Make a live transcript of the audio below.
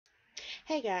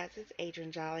Hey guys, it's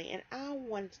Adrian Jolly, and I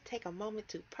wanted to take a moment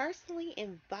to personally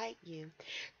invite you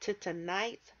to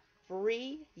tonight's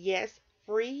free, yes,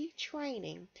 free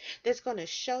training that's going to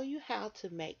show you how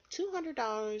to make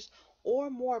 $200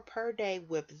 or more per day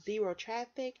with zero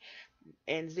traffic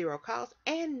and zero cost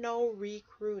and no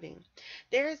recruiting.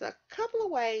 There's a couple of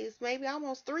ways, maybe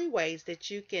almost three ways that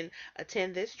you can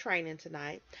attend this training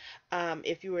tonight.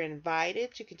 If you were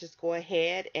invited, you can just go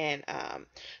ahead and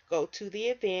go to the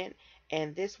event,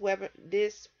 and this web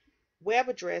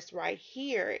address right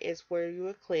here is where you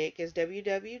would click is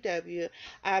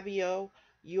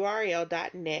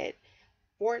www.ibourl.net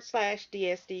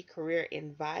 /DSD career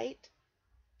invite.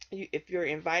 If you're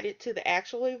invited to the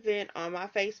actual event on my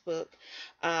Facebook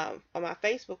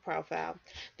profile,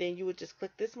 then you would just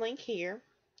click this link here,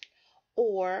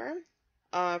 or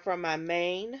from my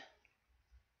main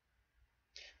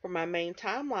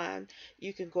timeline,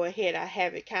 you can go ahead. I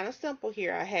have it kind of simple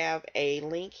here. I have a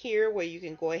link here where you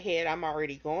can go ahead. I'm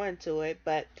already going to it,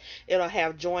 but it'll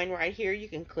have join right here. You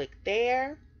can click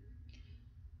there,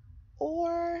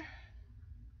 or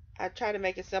I try to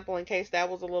make it simple in case that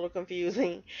was a little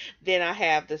confusing. Then I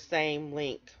have the same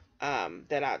link,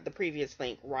 the previous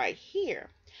link right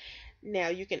here. Now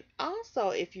you can also,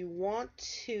 if you want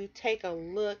to take a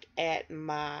look at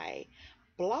my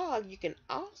blog, you can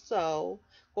also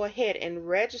go ahead and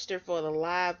register for the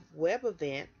live web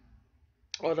event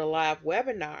or the live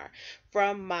webinar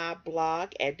from my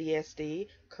blog at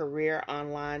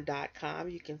dsdcareeronline.com.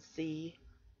 You can see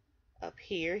up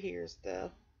here, here's the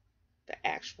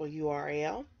actual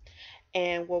URL.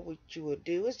 And what you would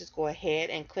do is just go ahead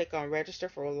and click on register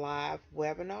for a live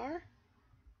webinar.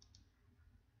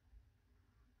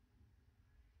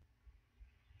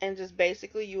 And just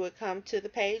basically you would come to the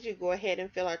page, you go ahead and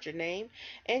fill out your name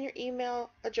and your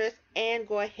email address and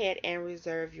go ahead and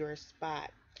reserve your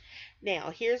spot.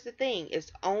 Now, here's the thing,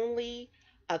 it's only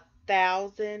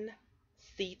 1,000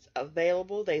 seats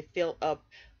available. They fill up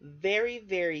very,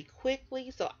 very quickly,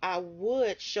 so I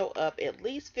would show up at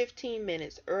least 15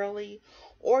 minutes early,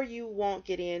 or you won't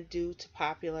get in due to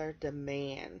popular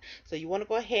demand. So you want to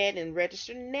go ahead and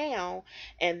register now,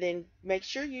 and then make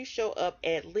sure you show up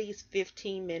at least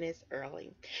 15 minutes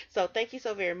early. So thank you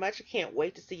so very much. I can't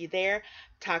wait to see you there.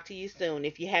 Talk to you soon.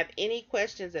 If you have any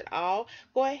questions at all,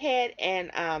 go ahead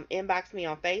and inbox me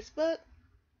on Facebook,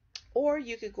 or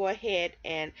you could go ahead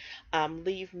and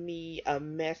leave me a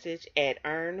message at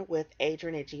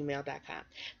earnwithadrian@gmail.com.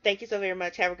 Thank you so very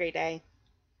much. Have a great day.